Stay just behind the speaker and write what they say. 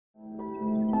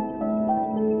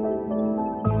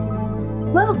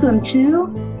Welcome to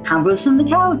Convos from the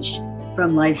Couch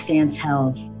from LifeStance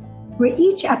Health, where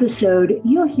each episode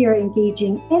you'll hear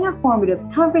engaging and informative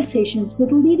conversations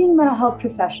with leading mental health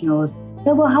professionals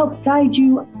that will help guide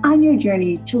you on your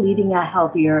journey to leading a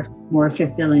healthier, more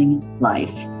fulfilling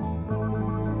life.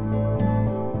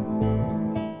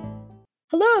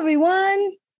 Hello,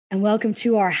 everyone, and welcome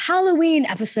to our Halloween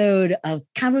episode of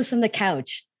Convos from the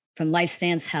Couch from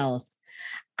LifeStance Health.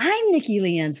 I'm Nikki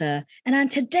Lienza, and on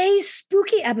today's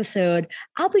spooky episode,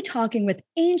 I'll be talking with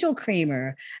Angel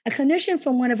Kramer, a clinician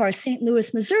from one of our St.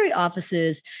 Louis, Missouri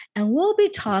offices, and we'll be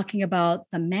talking about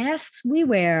the masks we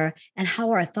wear and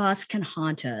how our thoughts can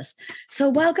haunt us.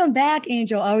 So welcome back,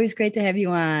 Angel. Always great to have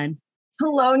you on.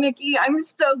 Hello, Nikki. I'm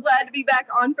so glad to be back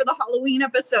on for the Halloween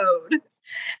episode.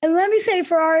 And let me say,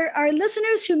 for our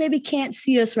listeners who maybe can't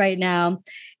see us right now,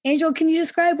 Angel, can you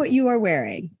describe what you are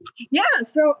wearing? Yeah,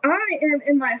 so I am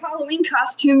in my Halloween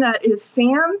costume that is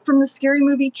Sam from the scary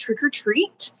movie Trick or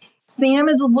Treat. Sam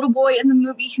is a little boy in the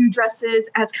movie who dresses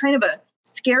as kind of a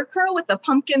scarecrow with a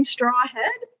pumpkin straw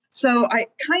head. So I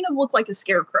kind of look like a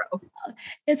scarecrow.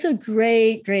 It's a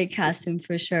great, great costume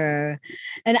for sure.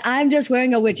 And I'm just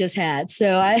wearing a witch's hat.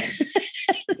 So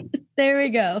there we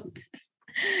go.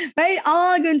 Right?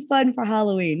 All good fun for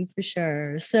Halloween for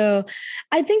sure. So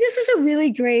I think this is a really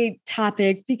great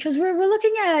topic because we're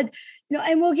looking at,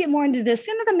 and we'll get more into this,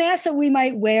 some of the masks that we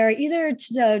might wear either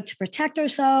to protect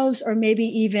ourselves or maybe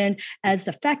even as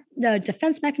the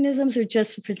defense mechanisms or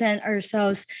just to present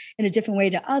ourselves in a different way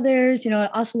to others,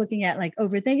 also looking at like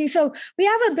overthinking. So we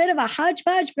have a bit of a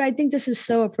hodgepodge, but I think this is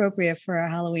so appropriate for our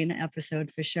Halloween episode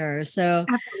for sure. So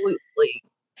absolutely.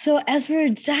 So as we're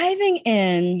diving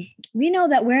in, we know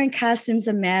that wearing costumes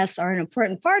and masks are an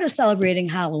important part of celebrating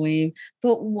Halloween,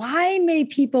 but why may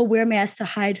people wear masks to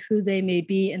hide who they may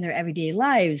be in their everyday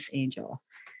lives, Angel?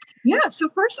 Yeah, so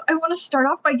first I want to start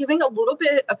off by giving a little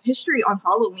bit of history on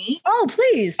Halloween. Oh,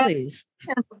 please.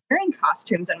 And wearing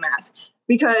costumes and masks,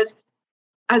 because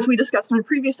as we discussed in a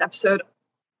previous episode,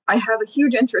 I have a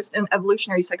huge interest in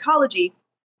evolutionary psychology,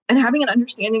 and having an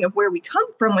understanding of where we come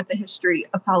from with the history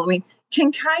of Halloween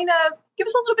can kind of give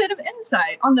us a little bit of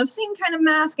insight on those same kind of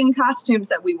masks and costumes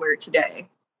that we wear today.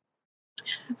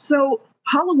 So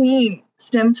Halloween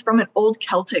stems from an old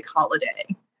Celtic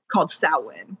holiday called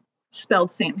Samhain,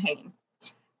 spelled Samhain.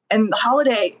 And the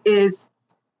holiday is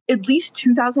at least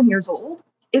 2,000 years old,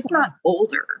 if not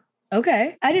older.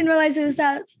 Okay. I didn't realize it was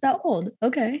that old.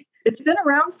 Okay. It's been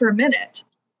around for a minute.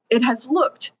 It has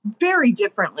looked very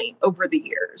differently over the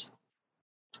years.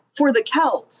 For the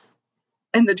Celts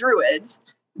and the Druids,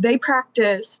 they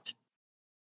practiced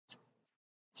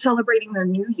celebrating their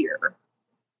new year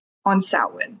on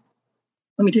Samhain.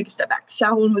 Let me take a step back.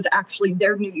 Samhain was actually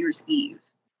their New Year's Eve.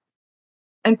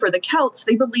 And for the Celts,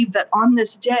 they believed that on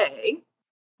this day,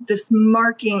 this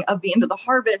marking of the end of the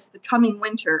harvest, the coming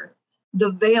winter,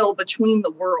 the veil between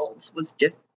the worlds was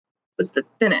the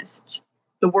thinnest.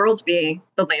 The worlds being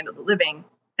the land of the living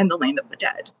and the land of the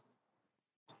dead.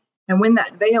 And when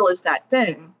that veil is that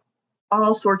thin,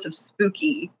 all sorts of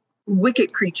spooky,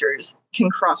 wicked creatures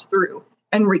can cross through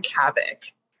and wreak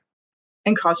havoc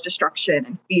and cause destruction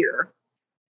and fear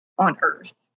on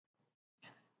Earth.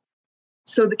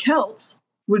 So the Celts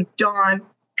would don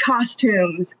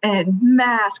costumes and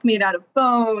masks made out of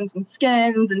bones and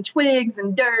skins and twigs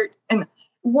and dirt and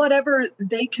whatever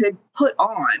they could put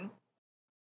on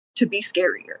to be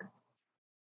scarier,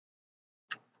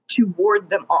 to ward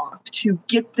them off, to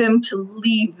get them to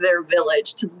leave their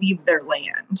village, to leave their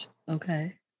land.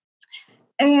 Okay.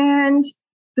 And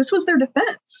this was their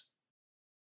defense.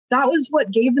 That was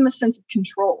what gave them a sense of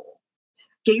control,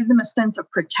 gave them a sense of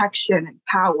protection and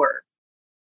power.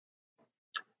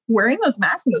 Wearing those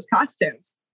masks and those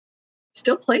costumes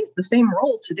still plays the same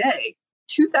role today,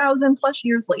 2,000 plus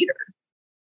years later.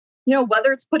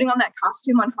 Whether it's putting on that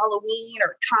costume on Halloween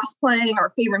or cosplaying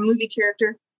our favorite movie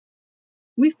character,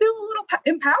 we feel a little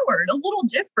empowered, a little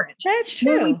different. That's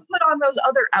true. When we put on those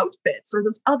other outfits or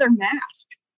those other masks.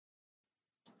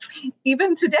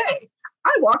 Even today,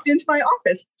 I walked into my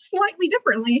office slightly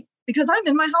differently because I'm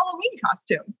in my Halloween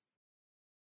costume.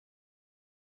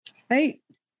 Right.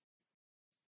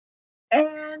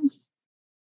 And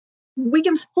we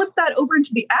can flip that over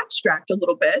into the abstract a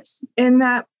little bit in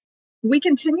that we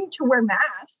continue to wear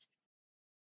masks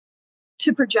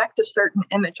to project a certain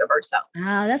image of ourselves.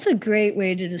 Wow, that's a great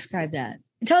way to describe that.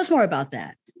 Tell us more about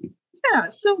that. Yeah,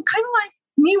 so kind of like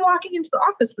me walking into the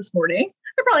office this morning,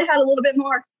 I probably had a little bit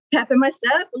more pep in my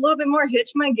step, a little bit more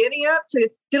hitch in my giddy up to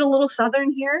get a little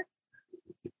Southern here,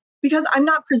 because I'm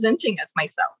not presenting as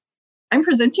myself. I'm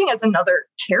presenting as another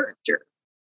character.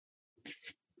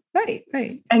 Right.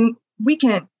 And we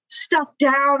can stuff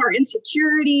down our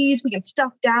insecurities. We can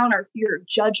stuff down our fear of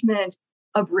judgment,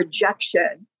 of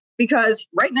rejection. Because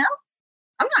right now,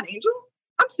 I'm not Angel.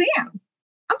 I'm Sam.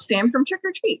 I'm Sam from Trick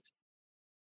or Treat.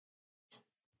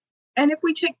 And if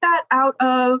we take that out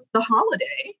of the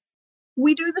holiday,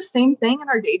 we do the same thing in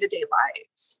our day-to-day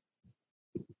lives.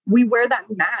 We wear that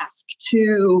mask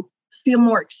to feel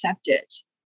more accepted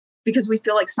because we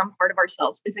feel like some part of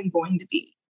ourselves isn't going to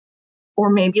be, or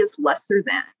maybe is lesser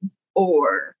than,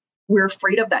 or we're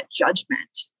afraid of that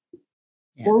judgment,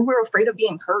 or we're afraid of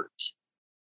being hurt.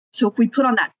 So if we put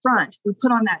on that front, we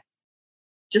put on that,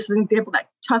 just an example, that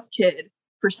tough kid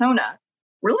persona,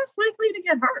 we're less likely to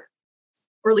get hurt.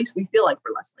 Or at least we feel like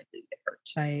we're less likely to get hurt.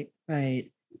 Right,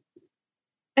 right.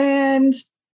 And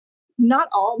not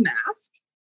all masks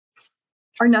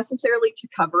are necessarily to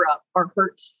cover up our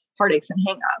hurts, heartaches, and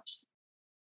hangups.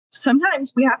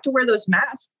 Sometimes we have to wear those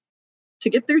masks to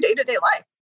get through day-to-day life.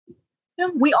 You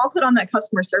know, we all put on that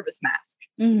customer service mask.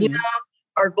 You know,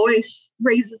 our voice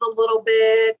raises a little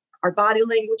bit, our body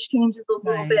language changes a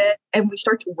little bit, and we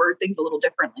start to word things a little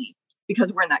differently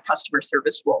because we're in that customer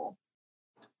service role.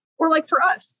 Or like for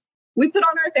us, we put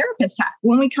on our therapist hat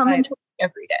when we come into work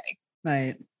every day.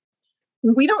 Right.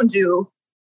 We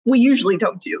usually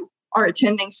don't do our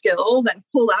attending skills and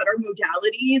pull out our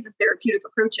modalities and therapeutic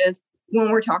approaches when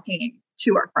we're talking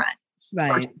to our friends,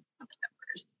 our family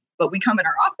members. But we come in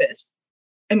our office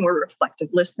and we're reflective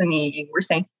listening. We're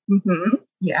saying,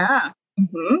 yeah,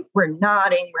 we're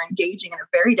nodding, we're engaging in a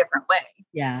very different way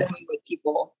than we would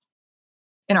people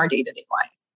in our day-to-day life.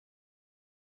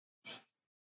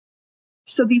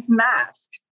 So these masks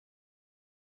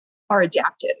are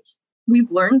adaptive.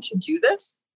 We've learned to do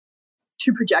this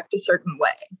to project a certain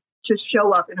way, to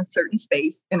show up in a certain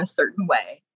space in a certain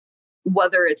way,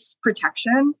 whether it's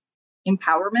protection,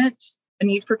 empowerment, a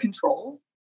need for control,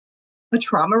 a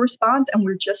trauma response, and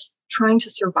we're just trying to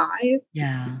survive.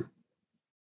 Yeah.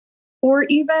 Or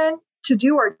even to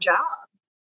do our job,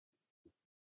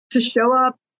 to show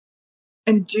up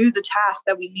and do the task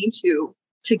that we need to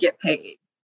get paid.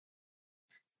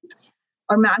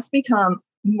 Our masks become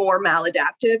more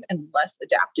maladaptive and less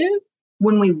adaptive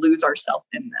when we lose ourselves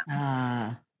in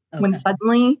them. When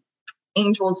suddenly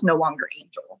Angel is no longer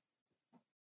Angel.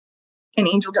 And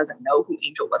Angel doesn't know who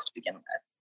Angel was to begin with.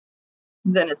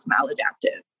 Then it's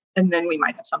maladaptive. And then we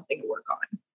might have something to work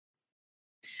on.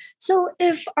 So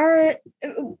if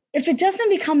it doesn't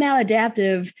become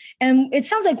maladaptive, and it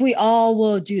sounds like we all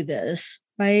will do this,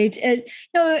 right?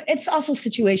 It's also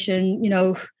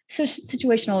situational,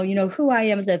 who I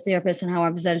am as a therapist and how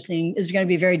I'm presenting is going to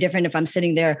be very different if I'm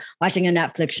sitting there watching a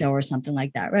Netflix show or something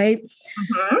like that, right?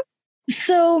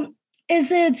 So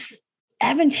is it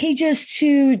advantageous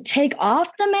to take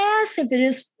off the mask if it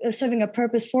is serving a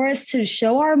purpose for us to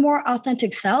show our more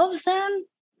authentic selves then?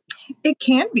 It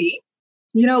can be.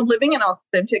 Living an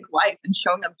authentic life and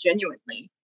showing up genuinely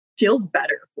feels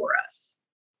better for us.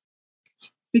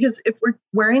 Because if we're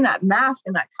wearing that mask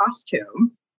and that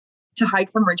costume to hide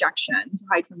from rejection, to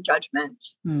hide from judgment,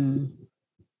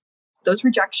 those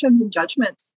rejections and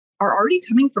judgments are already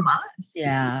coming from us.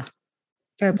 Yeah.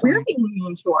 Fair point. We're being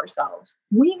mean to ourselves.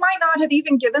 We might not have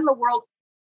even given the world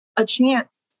a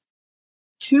chance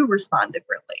to respond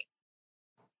differently.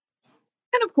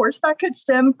 And of course, that could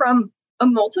stem from a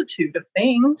multitude of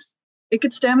things. It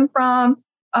could stem from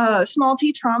small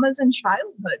T traumas in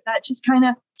childhood that just kind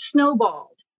of snowballed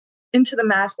into the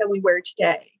mask that we wear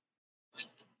today.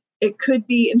 It could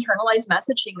be internalized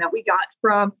messaging that we got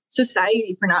from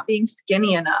society for not being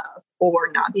skinny enough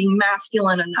or not being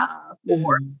masculine enough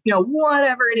or,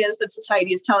 whatever it is that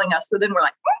society is telling us. So then we're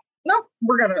like, no,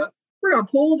 we're gonna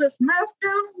pull this mask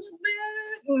down a little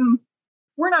bit and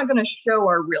we're not going to show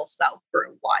our real self for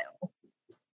a while.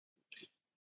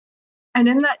 And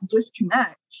in that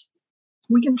disconnect,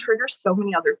 we can trigger so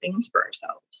many other things for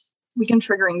ourselves. We can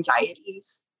trigger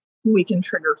anxieties. We can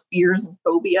trigger fears and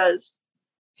phobias.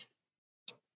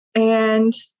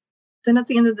 And then at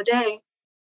the end of the day,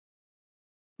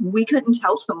 we couldn't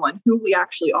tell someone who we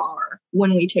actually are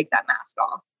when we take that mask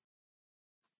off.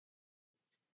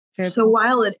 So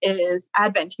while it is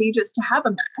advantageous to have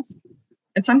a mask,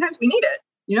 and sometimes we need it,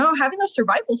 having those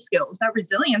survival skills, that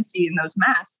resiliency in those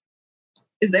masks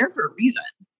is there for a reason.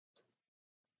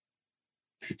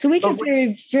 So we can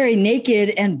feel very naked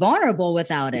and vulnerable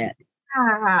without it.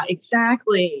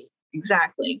 Exactly.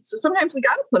 So sometimes we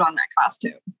got to put on that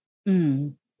costume.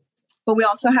 But we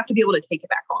also have to be able to take it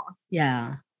back off.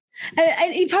 Yeah.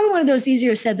 And it's probably one of those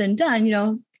easier said than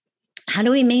done, how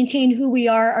do we maintain who we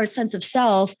are, our sense of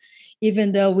self,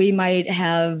 even though we might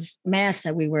have masks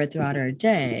that we wear throughout our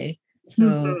day?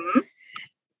 So,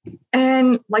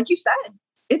 and like you said,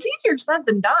 it's easier said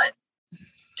than done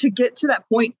to get to that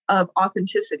point of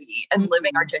authenticity and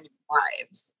living our genuine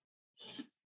lives.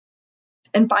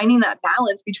 And finding that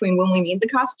balance between when we need the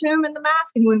costume and the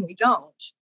mask and when we don't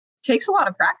takes a lot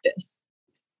of practice.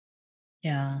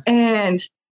 Yeah. And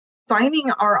finding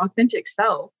our authentic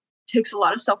self takes a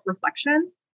lot of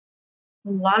self-reflection, a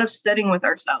lot of sitting with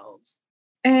ourselves,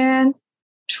 and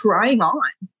trying on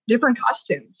different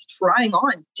costumes, trying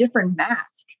on different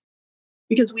masks.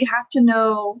 Because we have to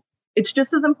know, it's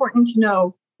just as important to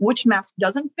know which mask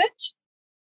doesn't fit,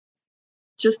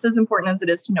 just as important as it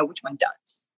is to know which one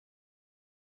does.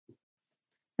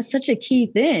 That's such a key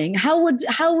thing. How would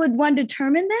one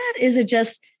determine that? Is it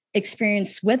just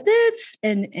experience with it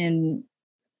and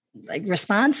like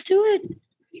response to it?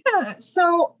 Yeah.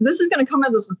 So this is going to come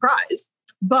as a surprise,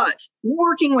 but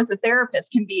working with a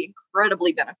therapist can be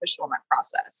incredibly beneficial in that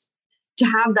process. To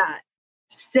have that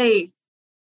safe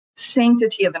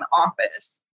sanctity of an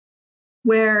office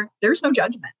where there's no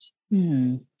judgment,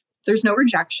 there's no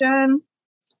rejection.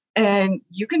 And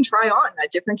you can try on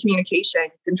that different communication.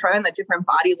 You can try on that different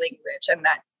body language and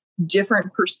that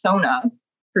different persona,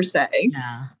 per se,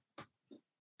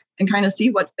 and kind of see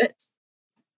what fits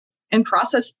and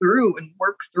process through and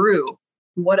work through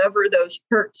whatever those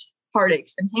hurts,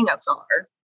 heartaches, and hangups are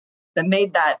that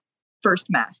made that first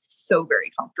mask so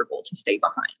very comfortable to stay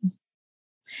behind.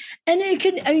 And it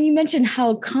could, I mean, you mentioned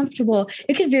how comfortable,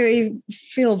 it could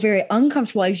feel very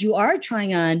uncomfortable as you are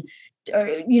trying on,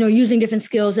 using different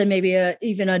skills and maybe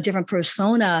even a different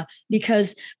persona,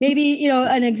 because maybe,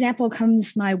 an example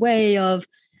comes my way of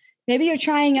maybe you're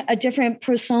trying a different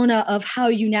persona of how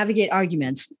you navigate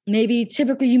arguments. Maybe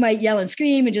typically you might yell and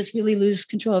scream and just really lose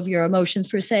control of your emotions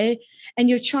per se,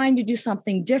 and you're trying to do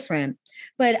something different.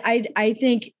 But I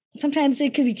think sometimes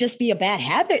it could just be a bad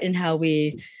habit in how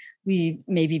we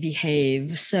maybe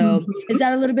behave. So is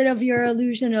that a little bit of your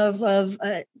illusion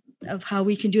of how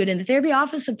we can do it in the therapy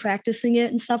office and practicing it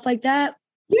and stuff like that?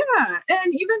 Yeah.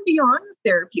 And even beyond the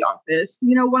therapy office,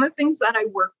 one of the things that I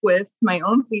work with my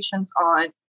own patients on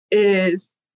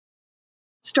is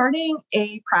starting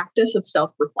a practice of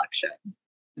self-reflection.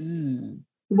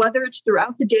 Whether it's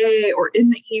throughout the day or in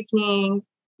the evening,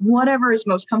 whatever is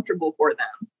most comfortable for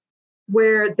them,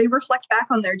 where they reflect back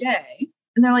on their day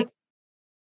and they're like,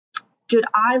 did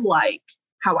I like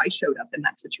how I showed up in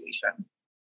that situation?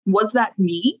 Was that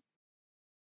me?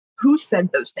 Who said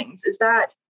those things? Is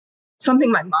that something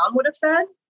my mom would have said?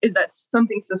 Is that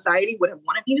something society would have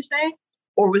wanted me to say?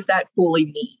 Or was that fully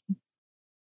me?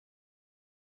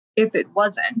 If it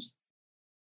wasn't,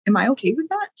 am I okay with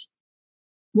that?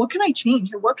 What can I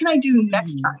change? And what can I do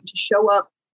next time to show up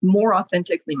more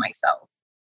authentically myself?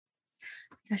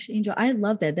 Gosh, Angel, I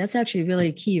love that. That's actually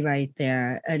really key right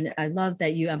there. And I love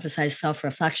that you emphasize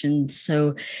self-reflection.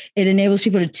 So it enables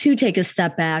people to take a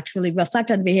step back, to really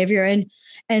reflect on the behavior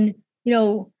and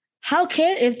how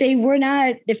if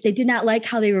they did not like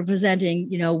how they were presenting,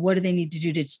 what do they need to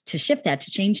do to shift that,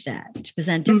 to change that, to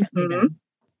present differently then?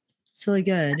 It's really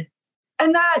good.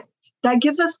 And that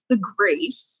gives us the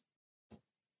grace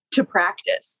to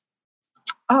practice.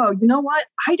 Oh, you know what?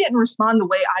 I didn't respond the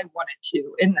way I wanted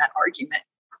to in that argument.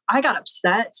 I got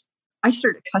upset. I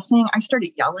started cussing. I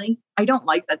started yelling. I don't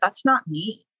like that. That's not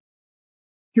me.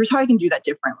 Here's how I can do that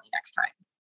differently next time.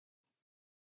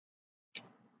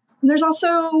 And there's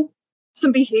also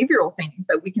some behavioral things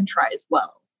that we can try as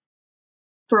well.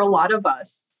 For a lot of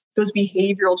us, those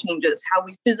behavioral changes, how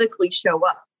we physically show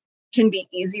up, can be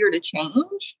easier to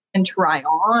change and try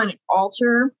on and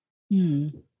alter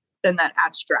than that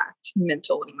abstract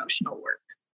mental and emotional work.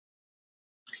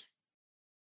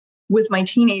 With my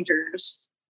teenagers,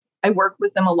 I work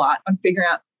with them a lot on figuring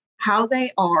out how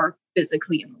they are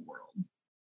physically in the world.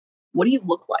 What do you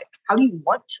look like? How do you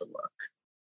want to look?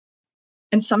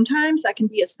 And sometimes that can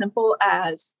be as simple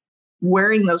as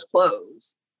wearing those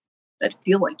clothes that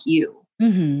feel like you.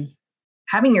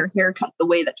 Having your hair cut the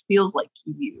way that feels like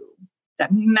you,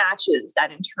 that matches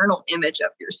that internal image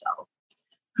of yourself,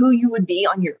 who you would be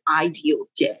on your ideal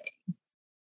day.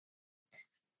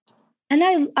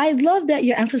 And I love that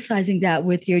you're emphasizing that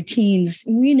with your teens.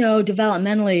 We know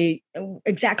developmentally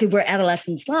exactly where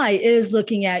adolescents lie is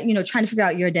looking at, trying to figure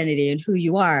out your identity and who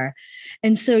you are.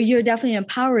 And so you're definitely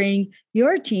empowering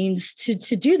your teens to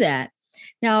do that.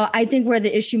 Now, I think where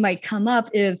the issue might come up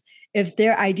if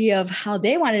their idea of how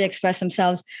they want to express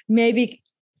themselves maybe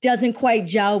doesn't quite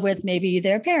gel with maybe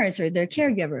their parents or their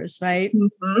caregivers, right?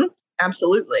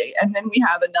 Absolutely. And then we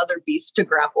have another beast to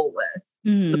grapple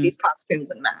with these costumes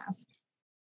and masks.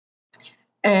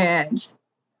 And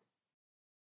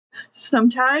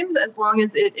sometimes, as long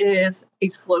as it is a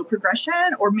slow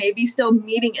progression or maybe still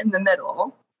meeting in the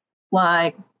middle,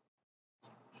 Like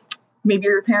maybe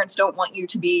your parents don't want you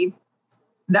to be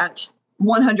that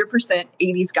 100%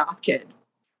 80s goth kid,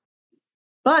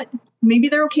 but maybe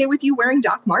they're okay with you wearing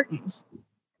Doc Martens.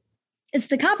 It's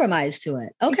the compromise to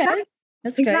it. Okay. Exactly.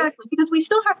 That's great. Exactly. Because we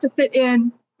still have to fit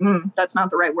in. That's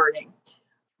not the right wording.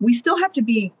 We still have to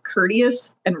be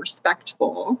courteous and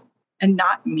respectful and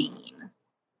not mean.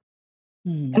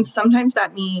 And sometimes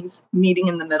that means meeting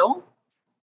in the middle,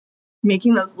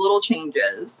 making those little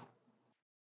changes,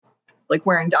 like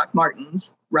wearing Doc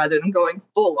Martens rather than going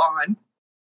full on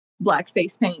black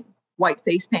face paint, white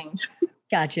face paint.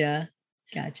 Gotcha.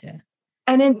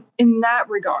 And in that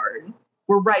regard,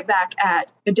 we're right back at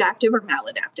adaptive or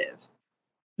maladaptive.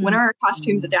 When are our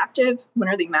costumes adaptive? When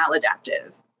are they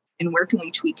maladaptive? And where can we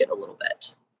tweak it a little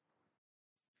bit?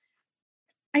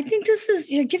 I think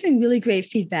you're giving really great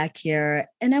feedback here.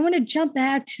 And I want to jump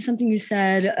back to something you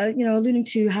said, alluding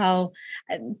to how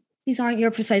these aren't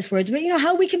your precise words, but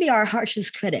how we can be our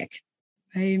harshest critic,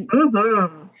 right?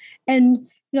 Mm-hmm. And,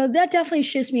 that definitely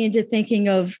shifts me into thinking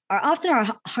of often our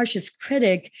harshest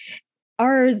critic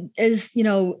is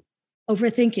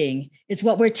overthinking is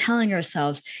what we're telling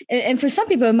ourselves. And for some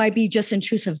people, it might be just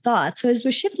intrusive thoughts. So as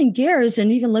we're shifting gears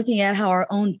and even looking at how our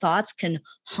own thoughts can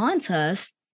haunt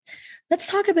us, let's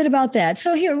talk a bit about that.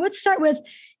 So here, let's start with,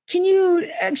 can you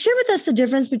share with us the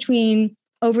difference between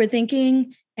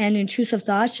overthinking and intrusive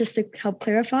thoughts, just to help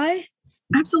clarify?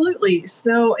 Absolutely.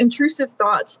 So intrusive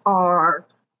thoughts are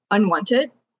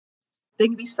unwanted. They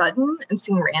can be sudden and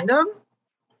seem random.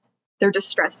 They're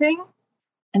distressing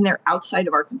and they're outside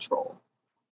of our control.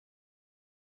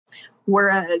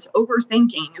 Whereas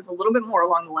overthinking is a little bit more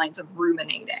along the lines of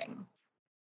ruminating.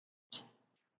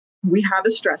 We have a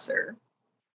stressor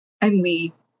and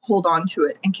we hold on to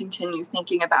it and continue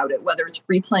thinking about it, whether it's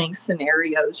replaying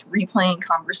scenarios, replaying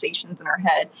conversations in our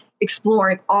head,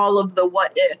 exploring all of the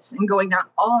what ifs and going down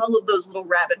all of those little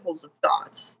rabbit holes of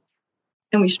thoughts.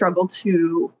 And we struggle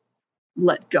to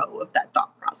let go of that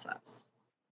thought process.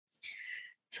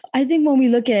 So I think when we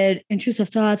look at intrusive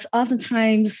thoughts,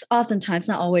 oftentimes, not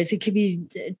always, it could be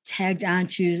tagged on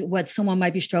to what someone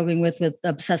might be struggling with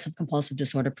obsessive compulsive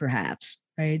disorder, perhaps,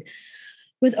 right?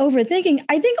 With overthinking,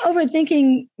 I think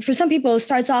overthinking for some people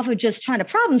starts off with just trying to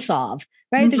problem solve,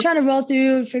 right? Mm-hmm. They're trying to roll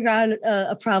through, figure out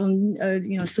a problem,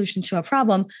 solution to a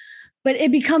problem, but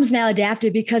it becomes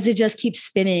maladaptive because it just keeps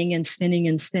spinning and spinning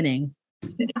and spinning.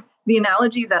 The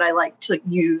analogy that I like to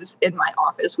use in my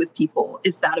office with people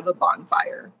is that of a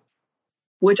bonfire,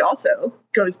 which also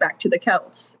goes back to the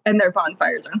Celts and their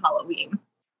bonfires on Halloween.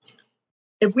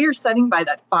 If we are sitting by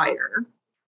that fire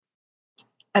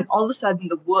and all of a sudden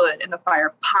the wood and the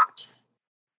fire pops,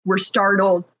 we're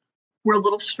startled, we're a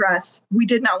little stressed, we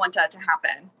did not want that to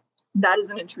happen. That is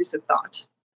an intrusive thought.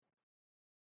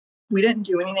 We didn't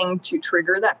do anything to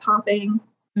trigger that popping.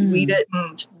 We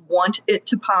didn't want it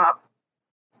to pop.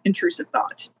 Intrusive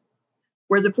thought.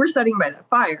 Whereas if we're sitting by that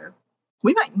fire,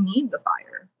 we might need the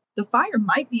fire. The fire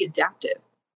might be adaptive,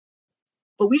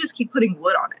 but we just keep putting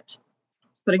wood on it,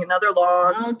 putting another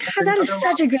log. Oh, God, that is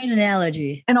such a great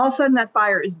analogy. And all of a sudden that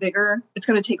fire is bigger. It's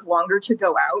going to take longer to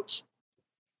go out.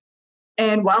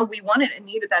 And while we wanted and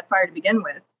needed that fire to begin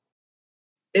with,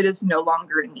 it is no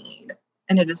longer a need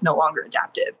and it is no longer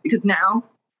adaptive because now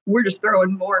we're just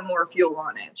throwing more and more fuel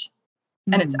on it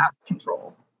and it's out of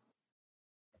control.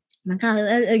 My God,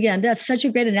 again, that's such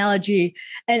a great analogy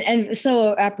and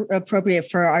so appropriate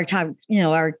for our time,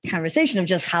 our conversation of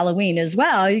just Halloween as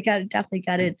well. You definitely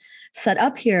got it set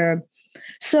up here.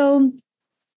 So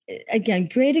again,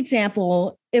 great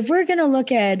example. If we're going to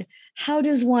look at how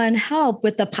does one help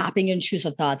with the popping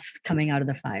intrusive thoughts coming out of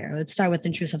the fire? Let's start with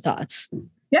intrusive thoughts.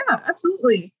 Yeah,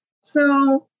 absolutely.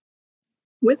 So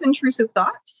with intrusive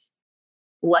thoughts,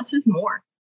 less is more.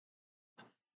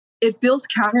 It feels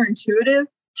counterintuitive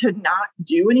to not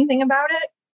do anything about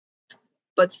it,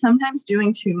 but sometimes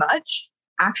doing too much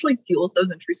actually fuels those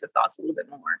intrusive thoughts a little bit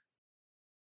more.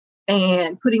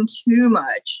 And putting too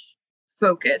much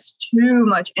focus, too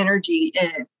much energy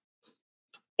in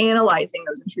analyzing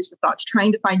those intrusive thoughts,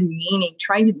 trying to find meaning,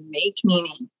 trying to make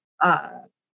meaning,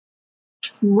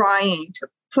 trying to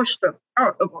push them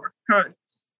out of our head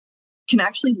can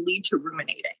actually lead to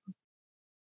ruminating.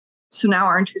 So now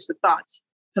our intrusive thoughts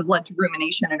have led to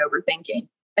rumination and overthinking.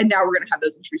 And now we're going to have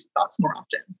those intrusive thoughts more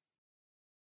often.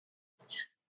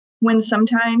 When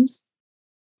sometimes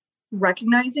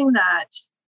recognizing that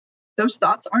those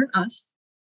thoughts aren't us,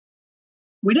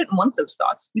 we didn't want those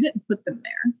thoughts, we didn't put them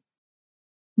there.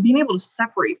 Being able to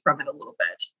separate from it a little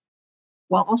bit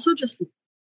while also just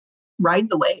ride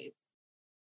the wave.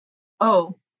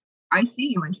 Oh, I see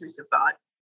you, intrusive thought.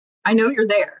 I know you're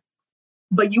there,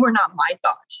 but you are not my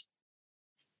thought.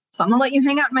 So I'm going to let you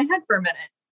hang out in my head for a minute.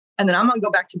 And then I'm going to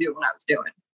go back to doing what I was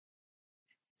doing.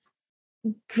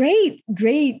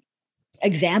 Great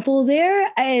example there.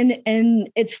 And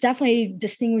it's definitely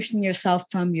distinguishing yourself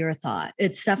from your thought.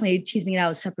 It's definitely teasing it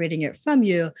out, separating it from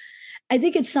you. I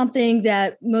think it's something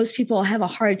that most people have a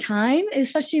hard time,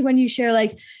 especially when you share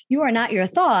like you are not your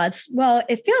thoughts. Well,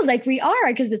 it feels like we are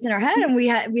because it's in our head, and we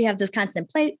have this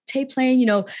constant tape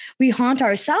playing. We haunt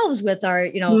ourselves with our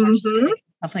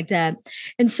stuff like that.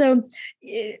 And so,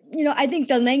 I think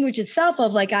the language itself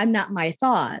of like I'm not my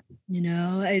thought.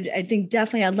 I think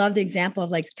definitely I love the example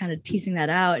of like kind of teasing that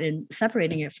out and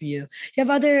separating it from you. Do you have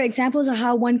other examples of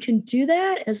how one can do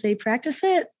that as they practice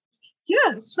it?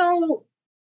 Yeah. So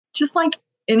just like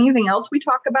anything else we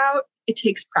talk about, it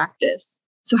takes practice.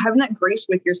 So having that grace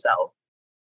with yourself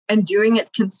and doing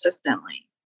it consistently.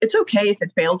 It's okay if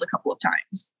it fails a couple of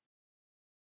times,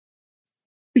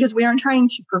 because we aren't trying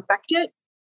to perfect it.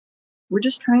 We're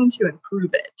just trying to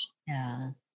improve it.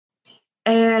 Yeah.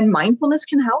 And mindfulness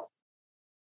can help.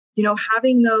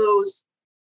 Having those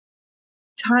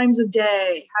times of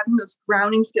day, having those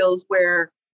grounding skills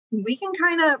where we can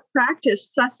kind of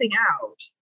practice sussing out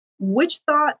which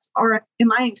thoughts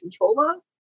am I in control of,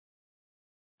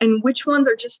 and which ones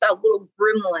are just that little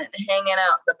gremlin hanging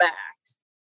out the back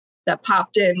that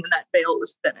popped in when that veil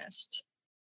was thinnest.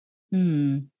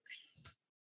 Mm.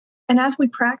 And as we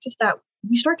practice that,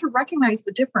 we start to recognize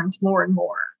the difference more and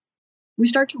more. We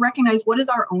start to recognize what is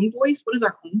our own voice, what is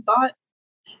our own thought,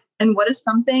 and what is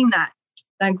something that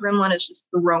gremlin is just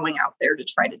throwing out there to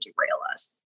try to derail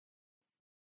us.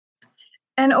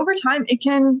 And over time, it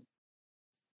can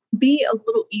be a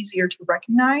little easier to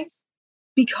recognize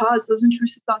because those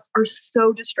intrusive thoughts are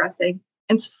so distressing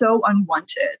and so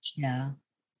unwanted. Yeah.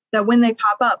 That when they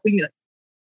pop up, we can be like,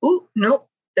 "Ooh, nope,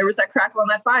 there was that crackle on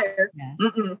that fire. Yeah.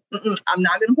 I'm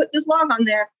not going to put this log on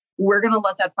there. We're going to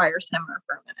let that fire simmer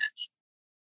for a minute."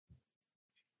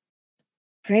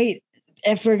 Great.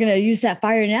 If we're going to use that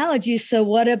fire analogy, so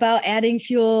what about adding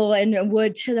fuel and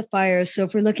wood to the fire? So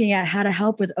if we're looking at how to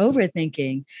help with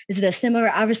overthinking, is it a similar,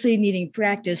 obviously needing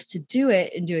practice to do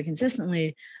it and do it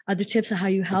consistently? Other tips of how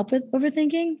you help with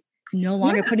overthinking? No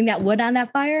longer putting that wood on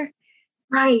that fire?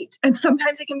 Right. And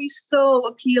sometimes it can be so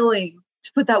appealing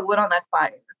to put that wood on that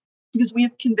fire because we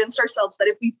have convinced ourselves that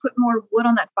if we put more wood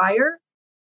on that fire,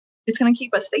 it's going to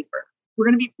keep us safer. We're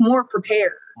going to be more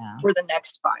prepared for the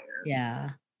next fire.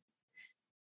 Yeah.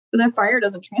 But that fire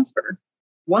doesn't transfer.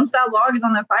 Once that log is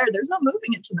on that fire, there's no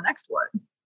moving it to the next one.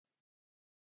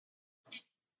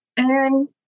 And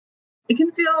it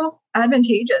can feel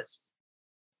advantageous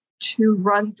to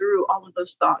run through all of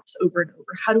those thoughts over and over.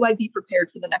 How do I be prepared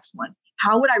for the next one?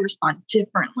 How would I respond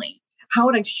differently? How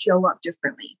would I show up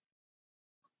differently?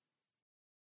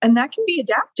 And that can be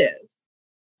adaptive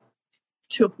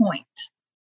to a point.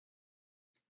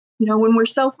 When we're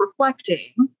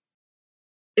self-reflecting,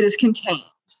 it is contained.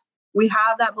 We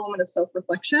have that moment of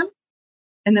self-reflection,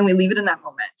 and then we leave it in that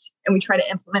moment, and we try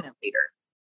to implement it later.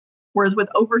 Whereas with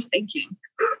overthinking,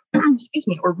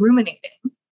 or ruminating,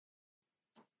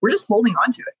 we're just holding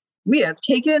on to it. We have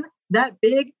taken that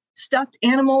big stuffed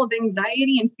animal of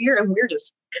anxiety and fear, and we're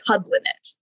just cuddling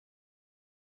it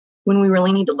when we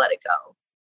really need to let it go.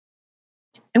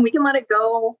 And we can let it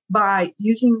go by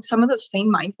using some of those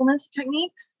same mindfulness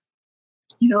techniques,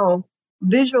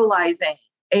 visualizing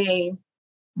a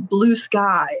blue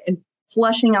sky and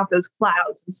flushing out those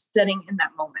clouds and sitting in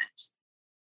that moment.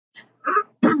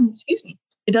 Excuse me.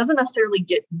 It doesn't necessarily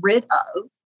get rid of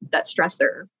that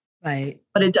stressor, right?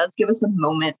 But it does give us a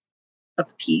moment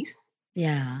of peace.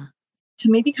 Yeah.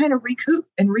 To maybe kind of recoup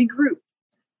and regroup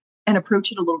and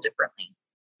approach it a little differently.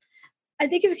 I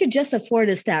think if we could just afford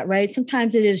us that, right?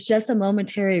 Sometimes it is just a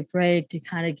momentary break to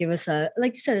kind of give us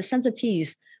like you said, a sense of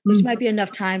peace, which might be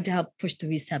enough time to help push the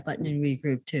reset button and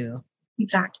regroup too.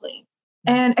 Exactly.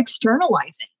 And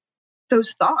externalizing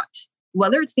those thoughts,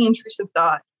 whether it's the intrusive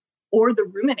thought or the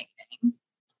ruminating,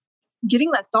 getting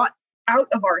that thought out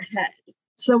of our head.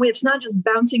 So it's not just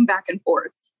bouncing back and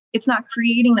forth. It's not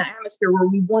creating that atmosphere where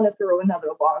we want to throw another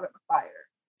log on the fire.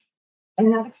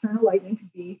 And that externalizing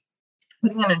could be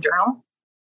putting in a journal.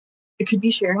 It could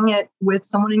be sharing it with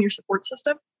someone in your support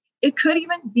system. It could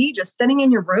even be just sitting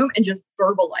in your room and just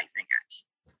verbalizing it.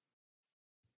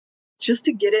 Just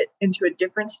to get it into a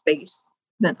different space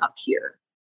than up here.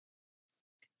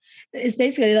 It's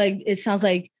basically like, it sounds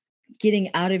like getting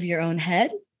out of your own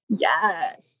head.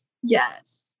 Yes.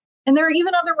 Yes. And there are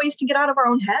even other ways to get out of our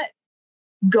own head.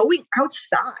 Going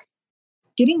outside,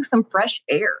 getting some fresh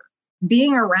air,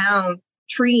 being around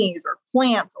trees or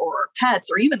plants or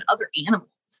pets or even other animals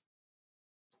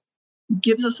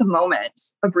gives us a moment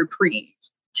of reprieve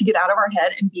to get out of our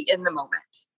head and be in the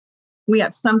moment. We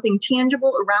have something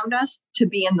tangible around us to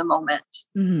be in the moment.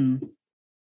 Mm-hmm.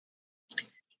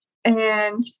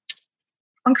 And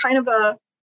on kind of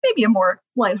maybe a more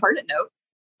lighthearted note,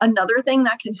 another thing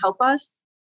that can help us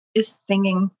is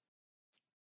singing.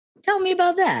 Tell me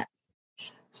about that.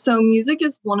 So music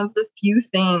is one of the few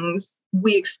things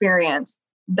we experience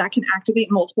that can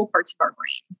activate multiple parts of our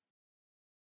brain.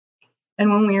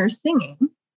 And when we are singing,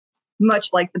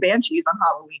 much like the Banshees on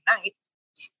Halloween night,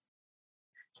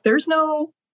 there's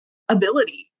no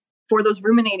ability for those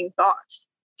ruminating thoughts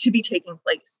to be taking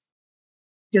place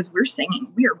because we're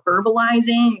singing, we are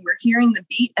verbalizing, we're hearing the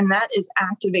beat, and that is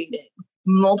activating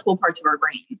multiple parts of our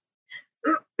brain.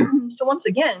 So once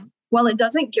again, while it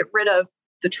doesn't get rid of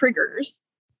the triggers,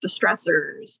 the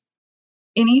stressors,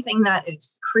 anything that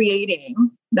is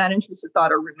creating that intrusive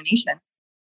thought or rumination,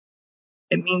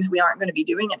 it means we aren't going to be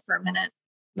doing it for a minute.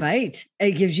 Right.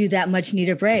 It gives you that much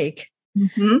needed break.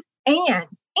 Mm-hmm.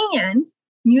 And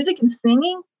music and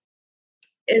singing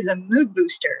is a mood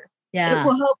booster. Yeah. It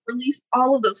will help release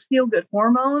all of those feel-good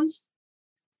hormones.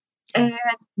 And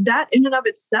that in and of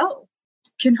itself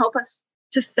can help us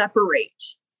to separate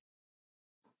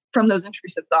from those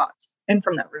intrusive thoughts and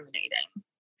from that ruminating.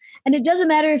 And it doesn't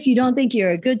matter if you don't think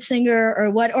you're a good singer or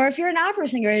what, or if you're an opera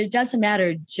singer, it doesn't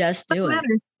matter. Just do it.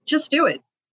 Just do it.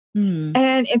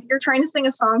 And if you're trying to sing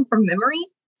a song from memory,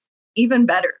 even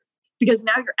better, because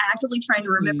now you're actively trying to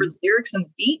remember the lyrics and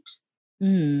the beat,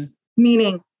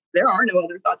 meaning there are no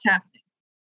other thoughts happening.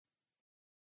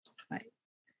 Right.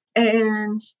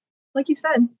 And like you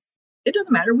said, it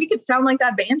doesn't matter. We could sound like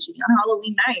that Banshee on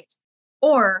Halloween night,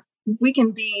 or we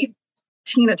can be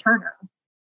Tina Turner.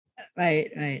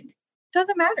 Right.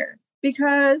 Doesn't matter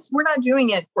because we're not doing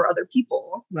it for other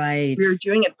people. Right. We're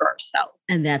doing it for ourselves.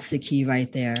 And that's the key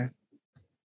right there.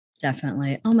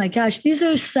 Definitely. Oh my gosh, these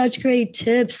are such great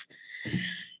tips.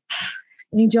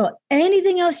 Angel,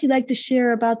 anything else you'd like to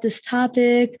share about this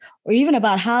topic or even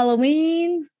about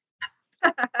Halloween?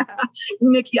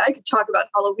 Nikki, I could talk about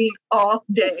Halloween all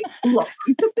day long.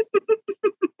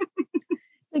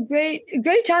 It's a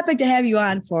great topic to have you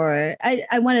on for.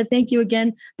 I want to thank you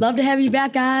again. Love to have you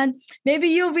back on. Maybe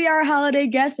you'll be our holiday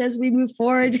guest as we move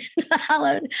forward.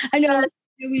 I know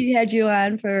we had you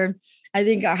on for, I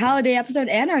think, our holiday episode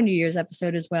and our New Year's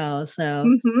episode as well. So,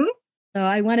 so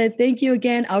I want to thank you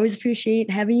again. Always appreciate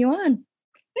having you on.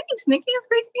 Thanks, Nikki. It's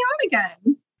great to be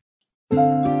on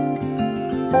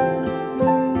again.